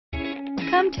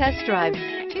Come test drive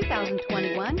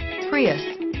 2021 Prius.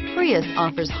 Prius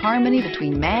offers harmony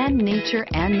between man, nature,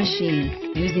 and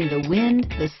machine. Using the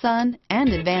wind, the sun, and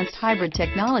advanced hybrid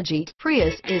technology,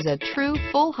 Prius is a true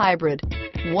full hybrid.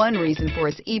 One reason for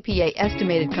its EPA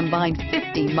estimated combined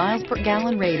 50 miles per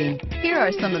gallon rating. Here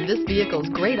are some of this vehicle's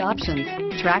great options: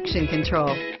 traction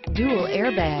control, dual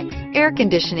airbags, air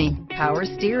conditioning, power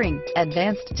steering,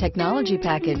 advanced technology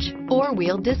package,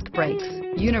 four-wheel disc brakes,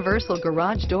 universal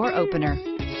garage door opener,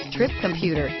 trip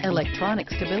computer, electronic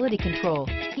stability control,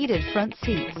 heated front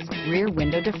seats, rear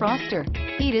window defroster,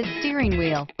 heated steering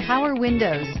wheel, power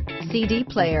windows, CD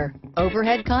player,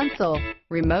 overhead console,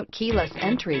 remote keyless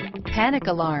entry, panic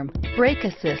alarm, brake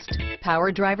assist,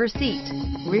 power driver seat,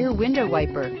 rear window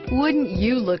wiper. Wouldn't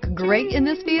you look great in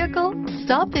this vehicle?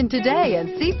 Stop in today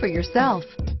and see for yourself.